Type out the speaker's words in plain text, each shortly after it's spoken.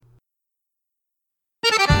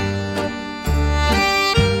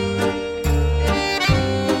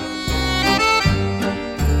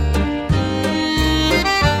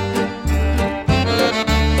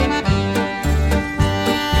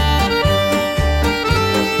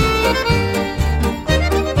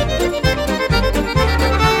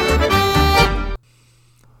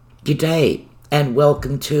G'day and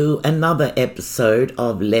welcome to another episode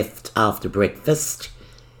of Left After Breakfast,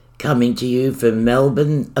 coming to you from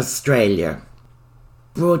Melbourne, Australia.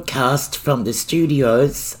 Broadcast from the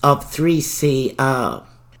studios of 3CR,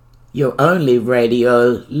 your only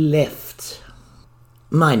radio left.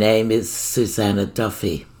 My name is Susanna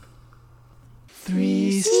Duffy.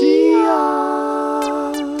 3CR.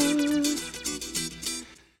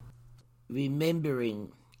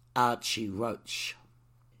 Remembering Arcchie Roach,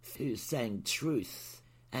 who sang truth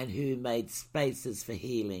and who made spaces for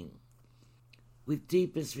healing. With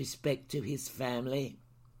deepest respect to his family,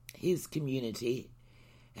 his community,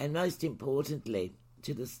 and most importantly,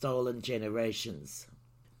 to the stolen generations.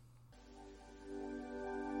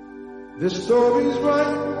 This story's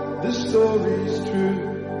right, this story's true.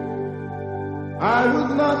 I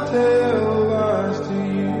would not tell lies to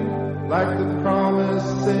you, like the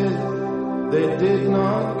promises they did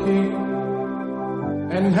not keep.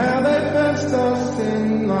 And how they fenced us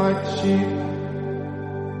in like sheep.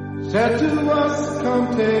 Said to us, come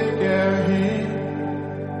take our hand.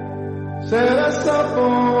 Set us up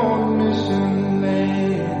on mission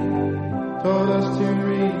land. Told us to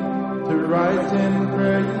read, to write and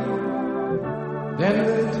pray. Then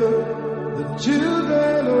they took the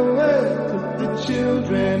children away, took the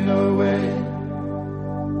children away.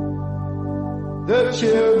 The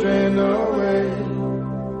children away.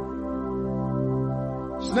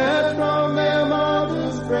 Snatched from their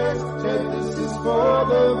mother's breast, said this is for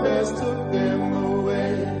the best, took them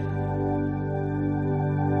away.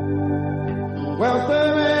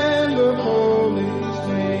 Welfare and the Holy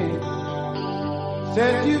Stand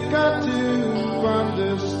said you've got to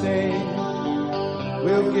understand.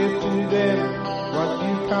 We'll give to them what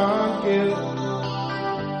you can't give.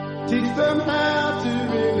 Teach them how to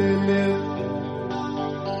really live.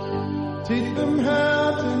 Teach them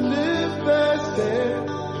how to live their stead.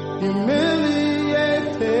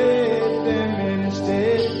 Humiliated them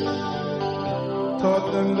instead. Taught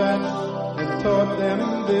them that and taught them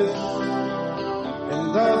this.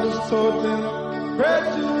 And others taught them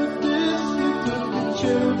prejudice. You took the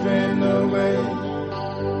children away.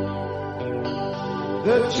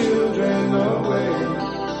 The children away.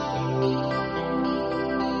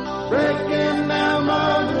 Breaking our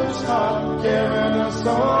mother's heart, tearing us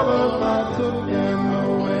all apart, took them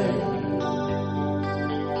away.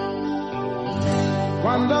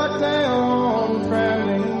 One dark day on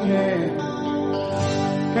frowning hand,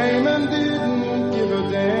 came and didn't give a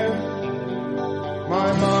damn.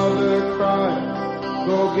 My mother cried,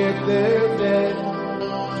 go get their dad.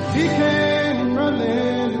 He came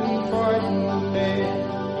running, frightened man.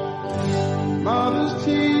 Mother's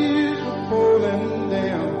tears were falling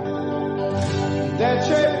down. Dad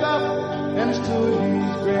shaped up and stood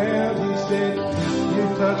his ground. He said, you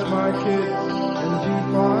touch my kids and you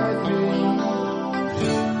fight me.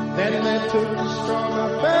 Then they took the stronger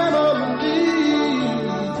family,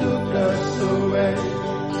 took us away.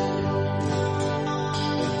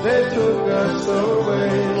 They took us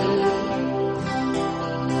away.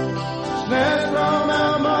 Snatched from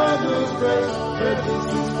our mother's breast, said this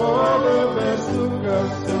is for the best, took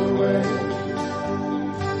us away.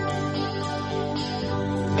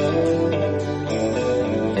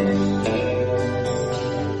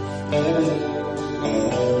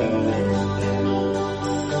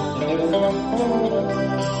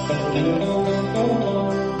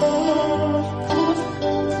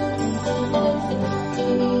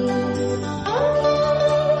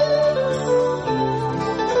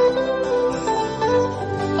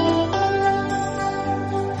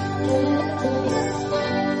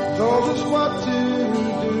 Told us what to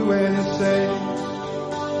do and say.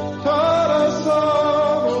 Taught us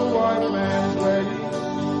all the white man's way.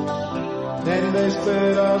 Then they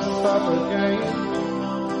split us up again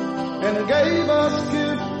and gave us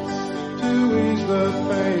gifts to ease the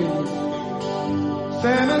pain.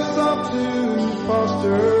 Sent us off to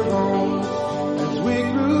foster homes. As we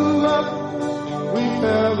grew up, we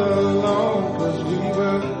felt alone, 'cause we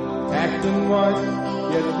were acting white,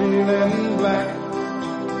 yet feeling black.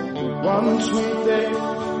 One sweet day,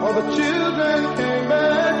 all the children came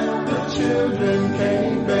back. The children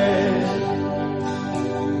came back.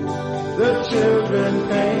 The children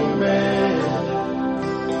came back.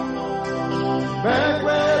 Back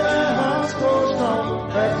where their hearts grow strong,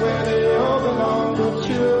 back where they all belong. The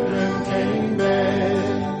children came back.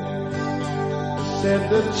 Said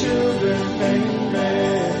the children came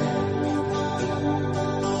back.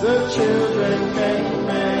 The children came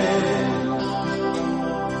back.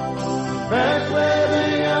 Back where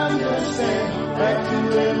they understand, back to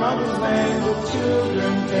their mother's land. The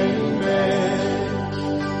children came back.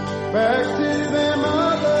 Back to their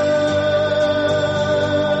mother.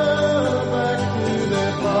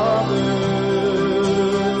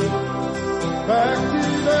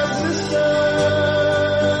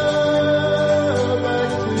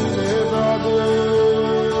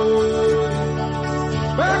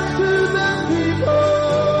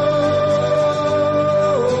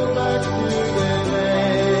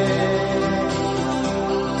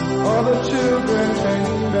 the children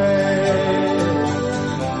came back.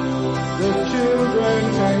 The children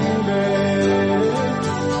came back.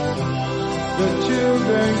 The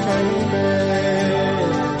children came back.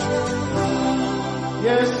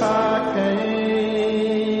 Yes, I came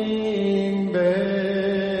back.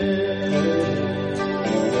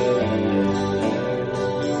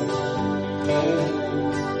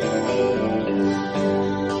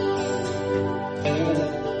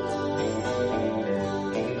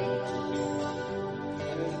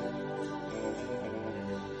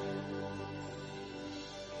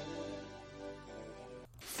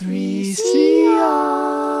 3CR.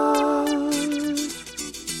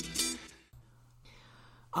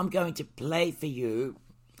 I'm going to play for you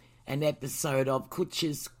an episode of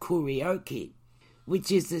Kucha's Karaoke,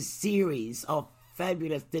 which is a series of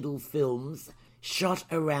fabulous little films shot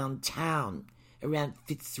around town, around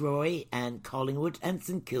Fitzroy and Collingwood and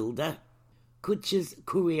St Kilda. Kucha's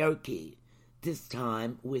Karaoke, this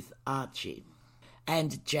time with Archie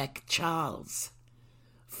and Jack Charles.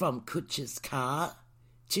 From Kucha's car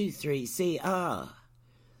to 3CR.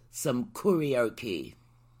 Some karaoke.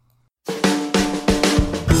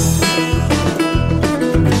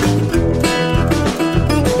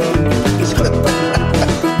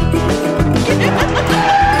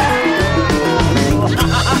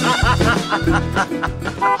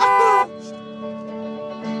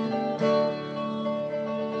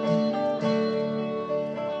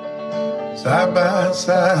 Side by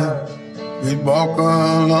side, we'd walk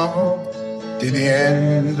along to the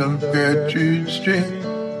end of Gertrude Street,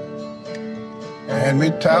 and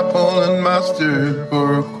we'd topple and muster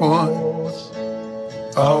for a quart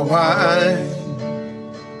of wine.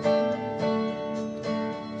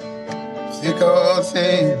 Sick or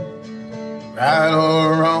thin, right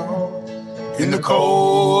or wrong, in the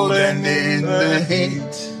cold and in the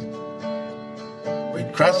heat,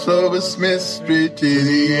 we'd cross over Smith Street to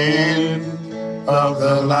the end of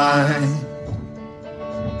the line.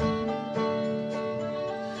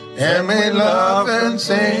 And we love and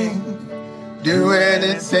sing, do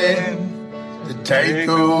anything to take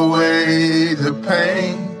away the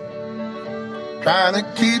pain, trying to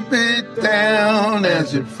keep it down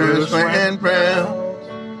as it first went round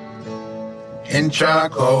in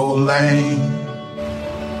Charcoal Lane.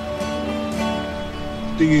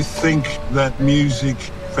 Do you think that music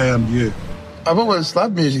found you? I've always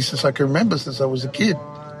loved music since I can remember, since I was a kid.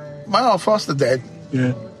 My old foster dad,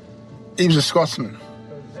 he was a Scotsman.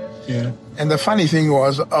 Yeah. And the funny thing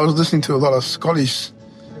was, I was listening to a lot of Scottish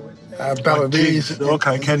balladees.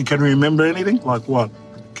 Okay, can you remember anything? Like what?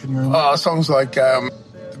 Can you remember? Songs like The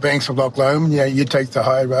Banks of Loch Lomond. Yeah, you take the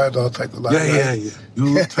high road, I'll take the low road. Yeah.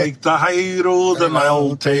 You take the high road and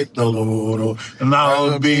I'll take the low road, and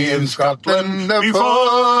I'll be in Scotland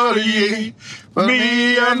before ye.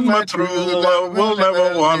 Me and my true love will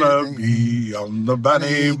never wanna be on the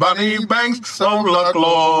bunny banks of Loch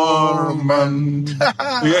Lomond.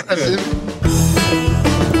 Yeah.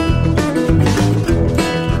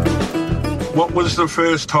 What was the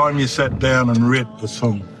first time you sat down and read the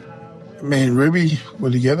song? Me and Ruby were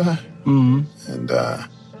together, and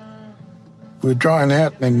we were drying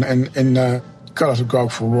out and got us a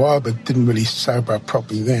grog for a while, but didn't really sober up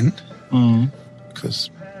properly then, because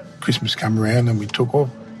Christmas come around and we took off.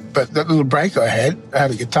 But that little break I had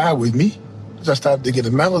a guitar with me, so I started to get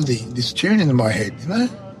a melody, this tune in my head,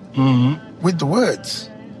 with the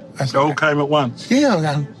words. It all came at once? Yeah, I'm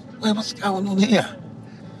going, well, what's going on here?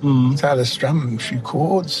 Started strumming a few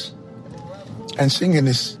chords and singing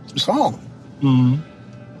this song. And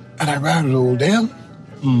I wrote it all down.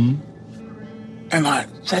 And I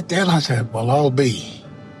sat down and I said, well, I'll be.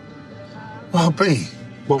 What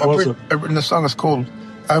was it? I've written the song, it's called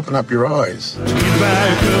Open Up Your Eyes. Get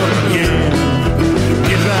back up again.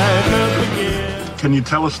 Get back up again. Can you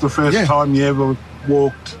tell us the first time you ever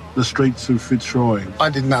walked the streets of Fitzroy? I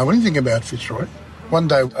didn't know anything about Fitzroy. One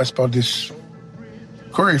day I spotted this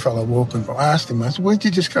Koori fellow walking. I asked him, I said, where'd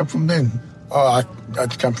you just come from then? Oh,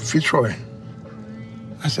 I'd come from Fitzroy.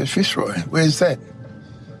 I said, Fitzroy, where's that?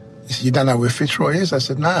 He said, you don't know where Fitzroy is? I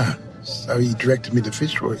said, no. So he directed me to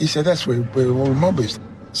Fitzroy. He said, that's where all the mob is.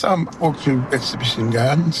 So I walked through Exhibition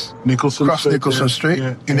Gardens, across Nicholson Street,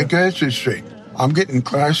 into Gertrude Street. I'm getting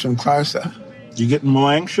closer and closer. You getting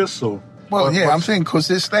more anxious, or? Well, I'm thinking, because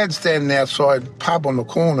this lad's standing outside pub on the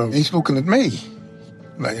corner, he's looking at me.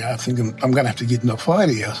 I think I'm going to have to get in a fight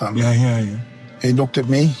here or something. Yeah. He looked at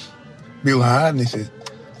me real hard and he said,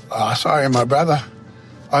 oh, sorry, my brother.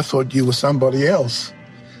 I thought you were somebody else.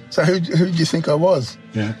 So who do you think I was?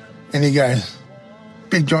 Yeah. And he goes,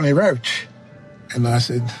 Big Johnny Roach. And I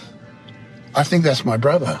said, I think that's my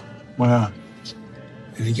brother. Wow.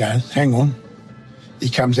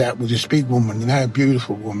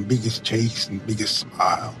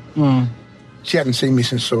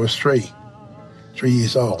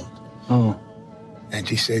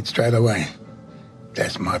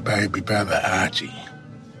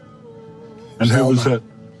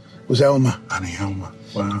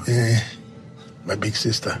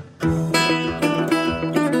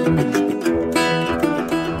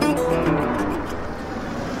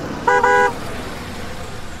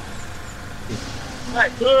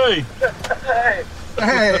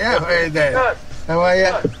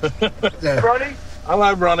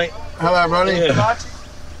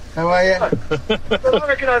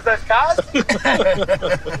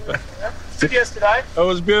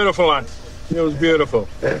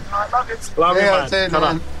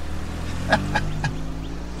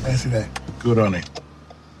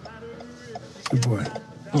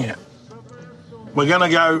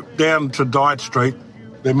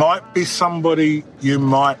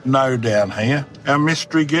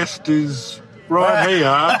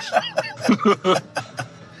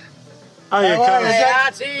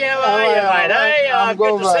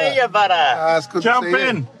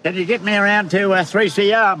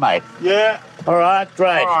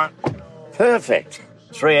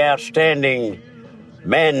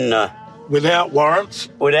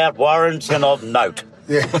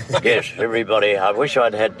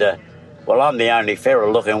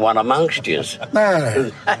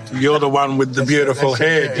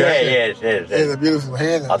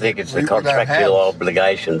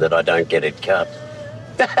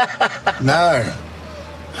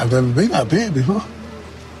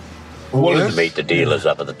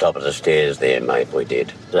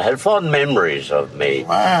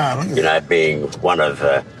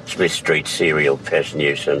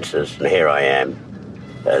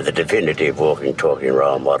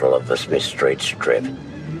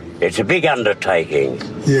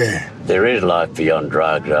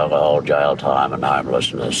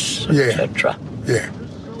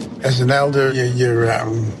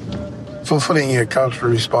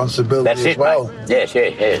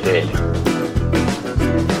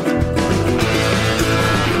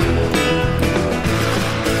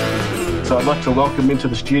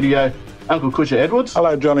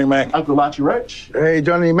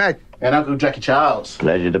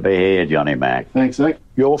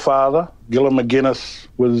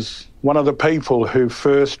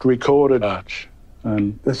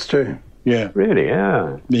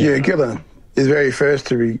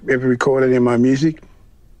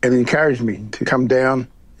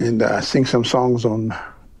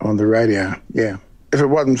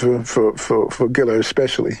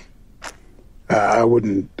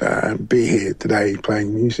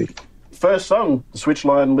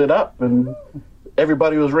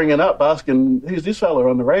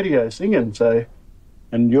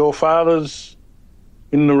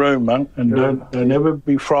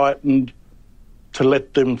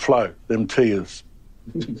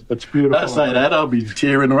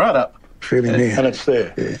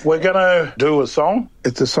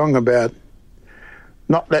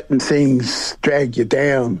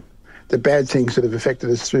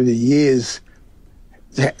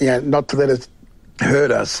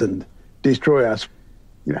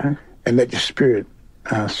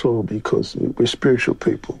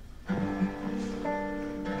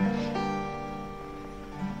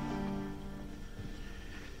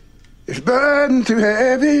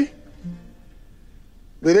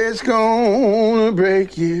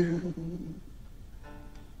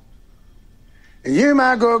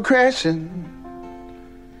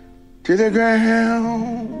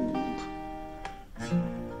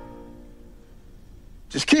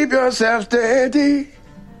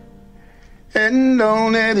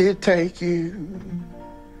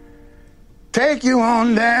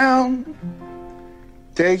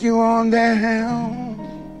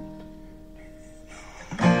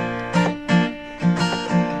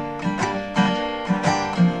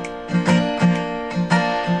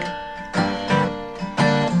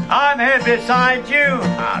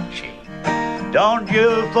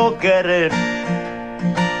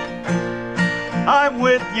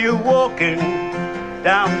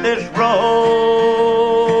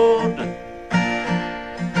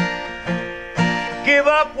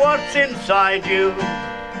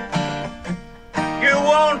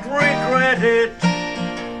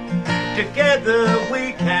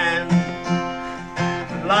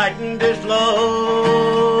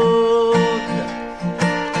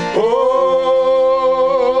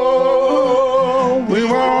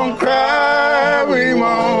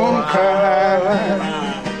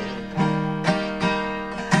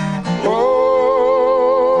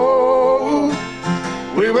 road.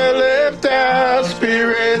 We will lift our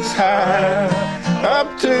spirits high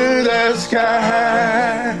up to the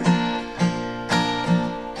sky.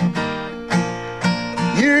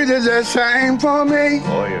 You did the same for me.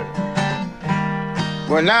 Oh, yeah.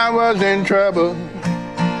 When I was in trouble,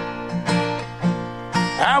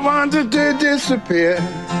 I wanted to disappear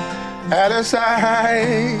out of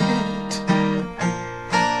sight.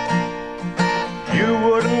 You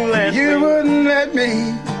wouldn't let You me. wouldn't let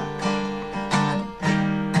me.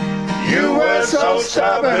 You were so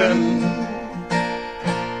stubborn.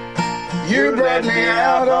 You brought me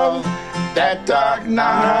out of that dark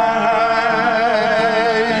night.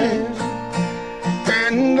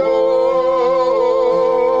 And oh,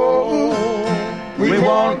 we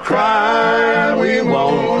won't cry, we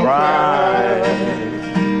won't cry.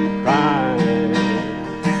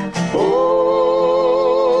 Oh,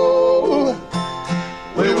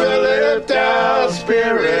 we will lift our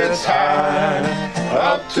spirits high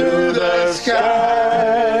up to the sky.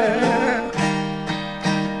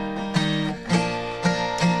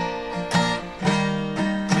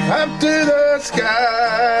 Up to the sky.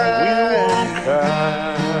 We won't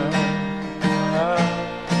cry.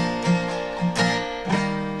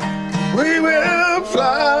 We will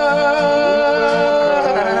fly.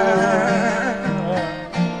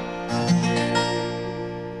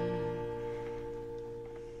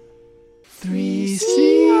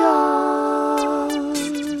 3CR.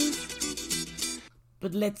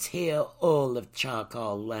 But let's hear all of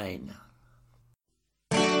Charcoal Lane.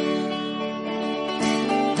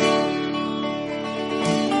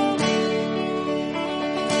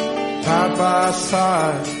 Side by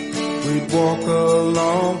side, we'd walk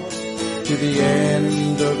along to the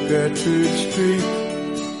end of Gertrude Street,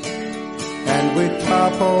 and we'd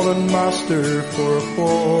topple and muster for a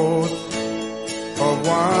quart of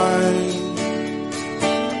wine.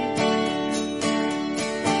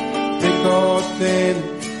 Thick or thin,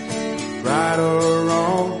 right or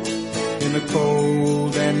wrong, in the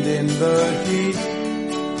cold and in the heat,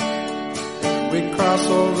 we'd cross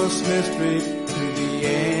over Smith Street to the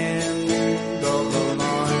end of the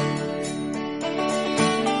line.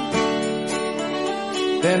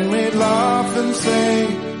 Then we'd laugh and sing,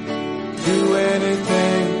 do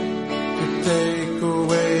anything to take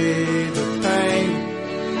away the pain,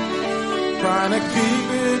 trying to keep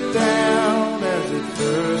it down as it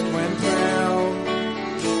first went down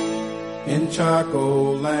in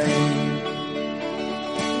Charcoal Lane.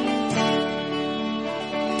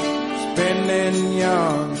 Spinning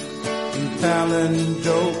yarns and telling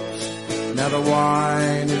jokes, now the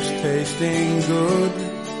wine is tasting good,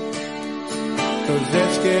 'cause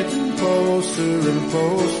it's getting closer and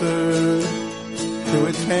closer to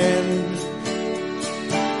its end.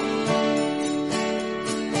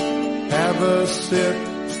 Have a sip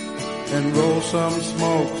and roll some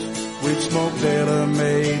smokes, we'd smoke tailor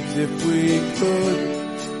maids if we could,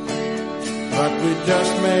 but we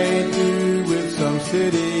just made do with some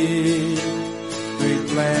city street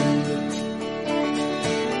blend.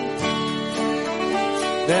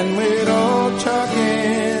 Then we'd all chuck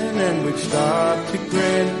in and we'd start to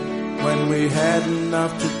grin when we had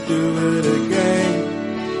enough to do it again.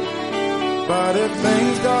 But if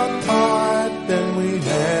things got tight, then we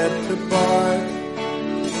had to bite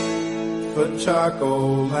for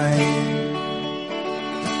Charcoal Lane.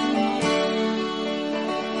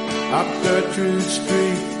 Up Gertrude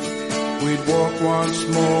Street, we'd walk once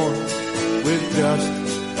more with just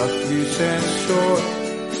a few cents short,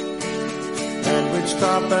 and we'd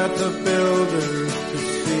stop at the builders to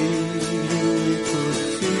see who we could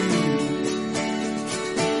see.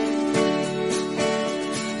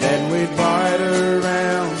 Then we'd bite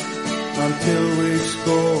around until we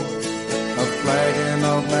score a flagon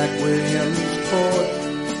of McWilliams Port,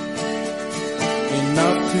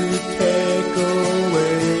 enough to take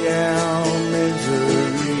away our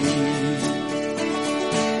misery.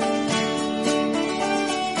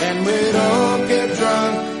 And we'd all get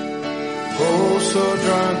drunk, oh so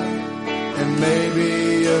drunk, and maybe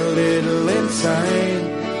a little insane,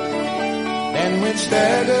 and we'd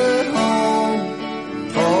stagger home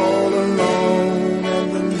all alone, and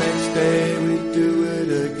the next day we'd do it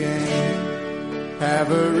again, have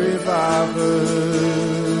a revival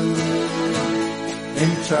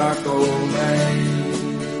in Charcoal Lane.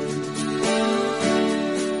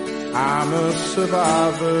 I'm a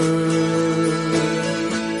survivor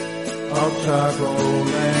of Charcoal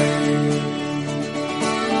Lane.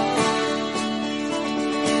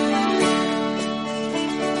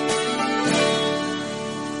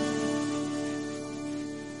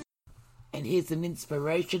 And here's an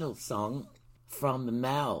inspirational song from the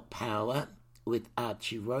Male Power with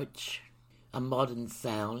Arcchie Roach. a modern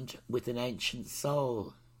sound with an ancient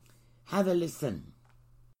soul. Have a listen.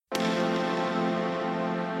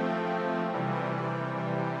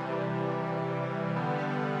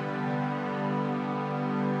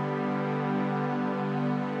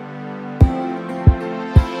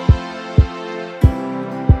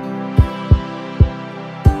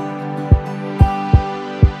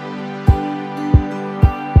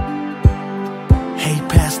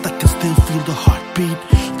 Feel the heartbeat,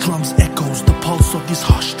 drums echoes the pulse of these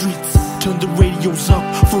harsh streets. Turn the radios up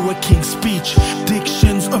for a king's speech.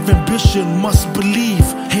 Dictions of ambition must believe.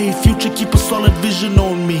 Hey future, keep a solid vision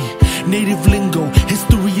on me. Native lingo,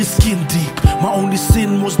 history is skin deep. My only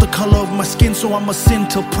sin was the color of my skin, so I'm a sin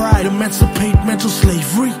till pride emancipate mental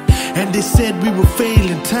slavery. And they said we would fail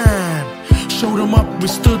in time. Showed them up, we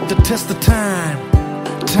stood the test of time.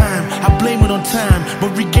 I blame it on time,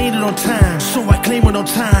 but regain it on time, so I claim it on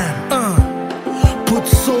time. Put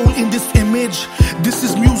soul in this image. This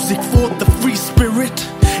is music for the free spirit.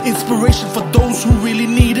 Inspiration for those who really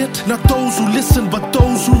need it. Not those who listen, but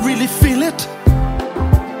those who really feel it.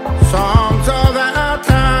 Songs of our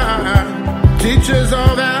time, teachers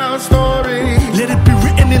of our story. Let it be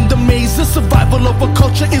written in the mazes. Survival of a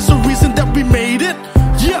culture is a reason that we made it.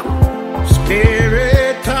 Yeah.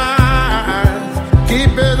 Spirit ties,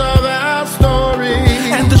 keepers of our story.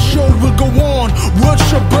 And the show will go on.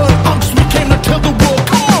 Worship bird unks, we came to tell the world.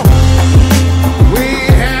 Come on. We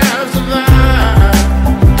have survived,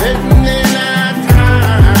 written in our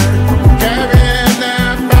time, carrying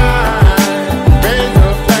our pride, raise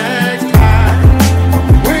the flags high.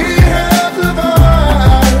 We have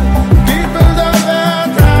survived, keepers of our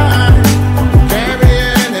time,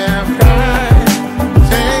 carrying our pride,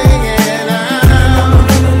 singing out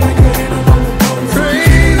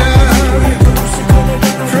freedom,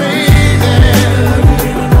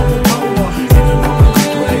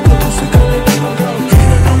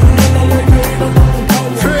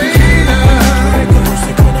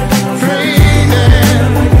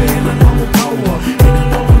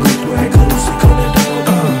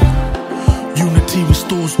 Unity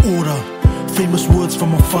restores order. Famous words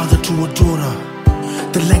from a father to a daughter.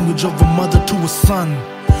 The language of a mother to a son.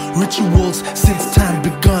 Rituals since time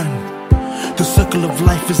begun. The circle of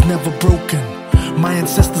life is never broken. My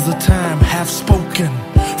ancestors of time have spoken.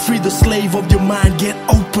 Free the slave of your mind, get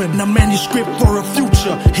open. A manuscript for a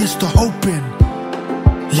future, here's to hoping.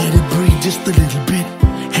 Let it breathe just a little bit.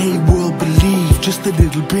 Hey world, believe just a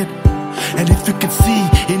little bit. And if you can see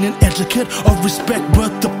in an etiquette of respect,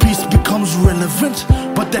 birth to peace becomes relevant.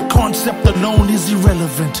 But that concept alone is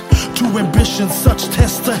irrelevant to ambition, such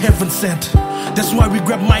tests are heaven sent. That's why we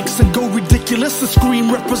grab mics and go ridiculous and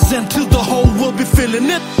scream represent till the whole world be feeling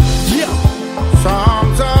it. Yeah.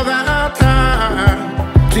 songs of our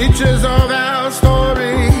time, teachers of our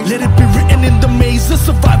story. Let it be written in the mazes.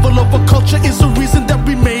 Survival of a culture is a reason that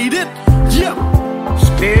we made it. Yeah.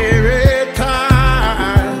 Spirit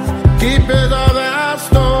ties, keepers of our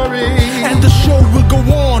story. And the show will go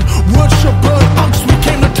on. Worship bird unks, we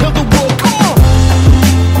came to tell the world. Come on.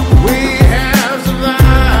 We have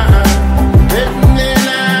survived, written in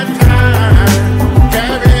our time,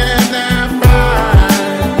 carrying our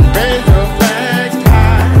pride, raise the flags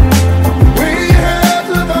high. We have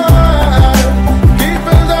survived,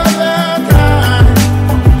 keepers of our time,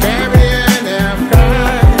 carrying our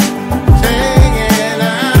pride, singing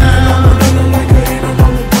out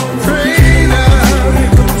freedom,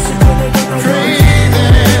 freedom.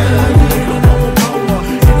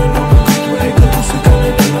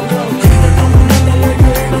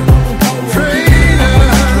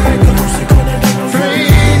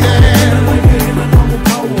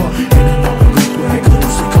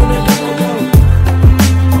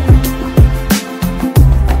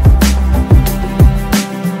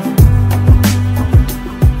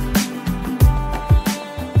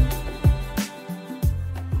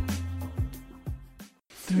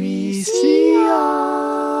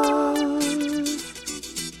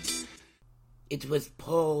 It was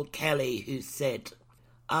Paul Kelly who said,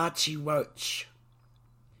 Arcchie Roach,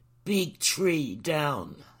 big tree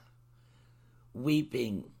down,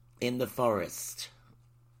 weeping in the forest.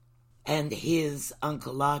 And here's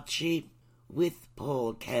Uncle Archie with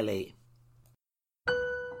Paul Kelly.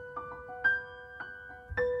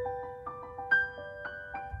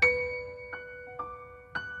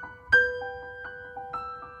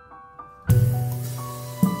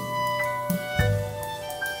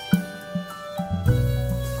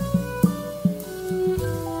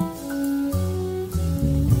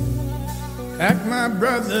 Like my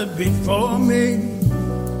brother before me,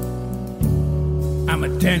 I'm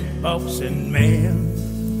a tent boxing man.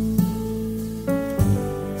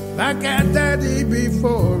 like our daddy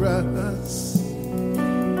before us,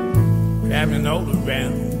 traveling all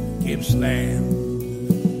around Gippsland.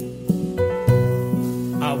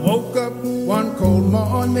 I woke up one cold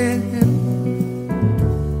morning,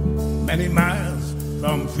 many miles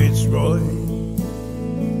from Fitzroy,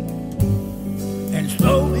 and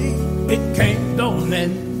slowly it came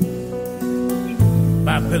dawning,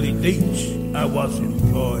 by Billy Deach I was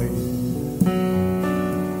employed.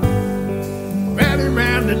 Rally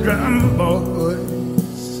round the drum,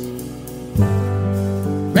 boys,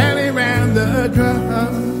 rally round the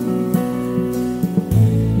drum,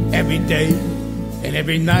 every day and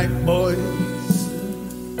every night, boys,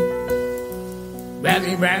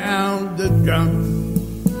 rally round the drum.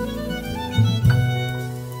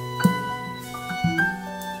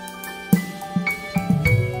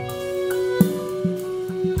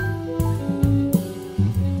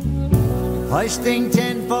 Hoisting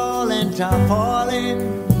tin-fall and tarpaulin,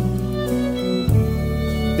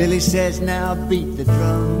 Billy says, now beat the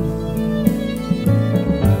drum.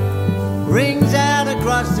 Rings out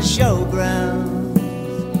across the showground,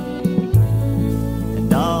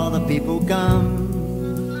 and all the people come.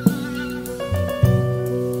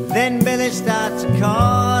 Then Billy starts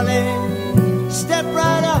calling, step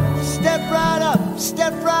right up, step right up,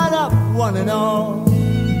 step right up, one and all.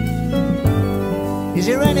 Is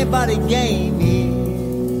there anybody game here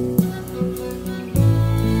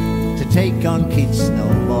to take on Keith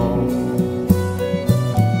Snowball?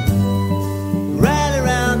 Rally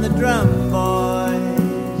round the drum,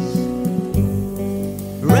 boys,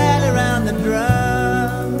 rally round the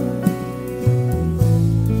drum.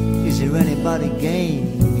 Is there anybody game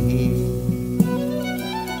here?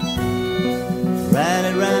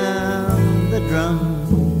 Rally round the drum.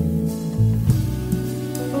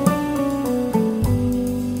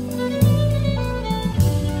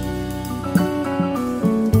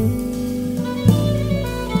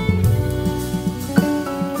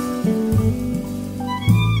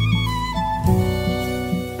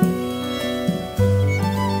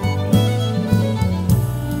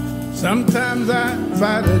 Sometimes I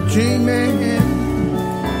fight a G-man,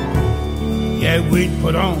 yeah, we'd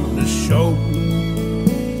put on the show.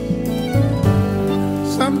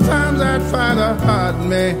 Sometimes I'd fight a hard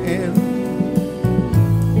man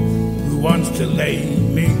who wants to lay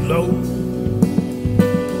me low.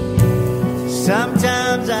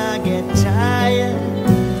 Sometimes I get tired,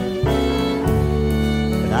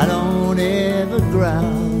 but I don't ever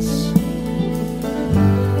grouse.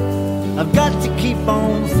 I've got to keep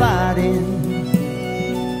on fighting.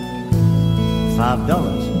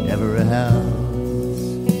 $5 never a house.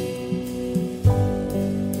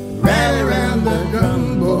 Rally round the drum,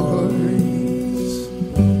 boys,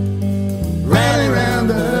 rally round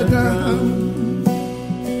the drum,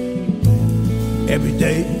 every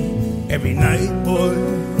day, every night,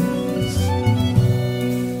 boys,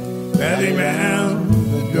 rally round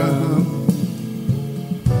the drum.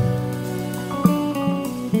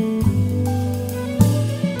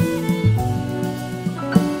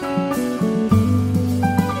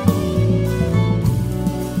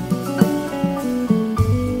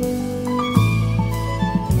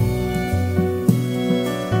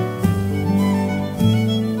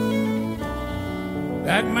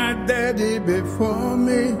 Like my daddy before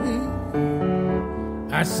me,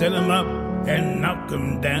 I set him up and knock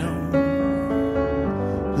him down.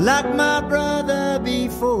 Like my brother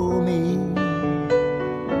before me,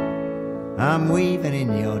 I'm weaving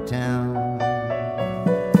in your town.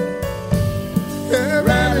 Yeah,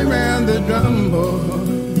 rally round the drum,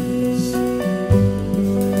 boy,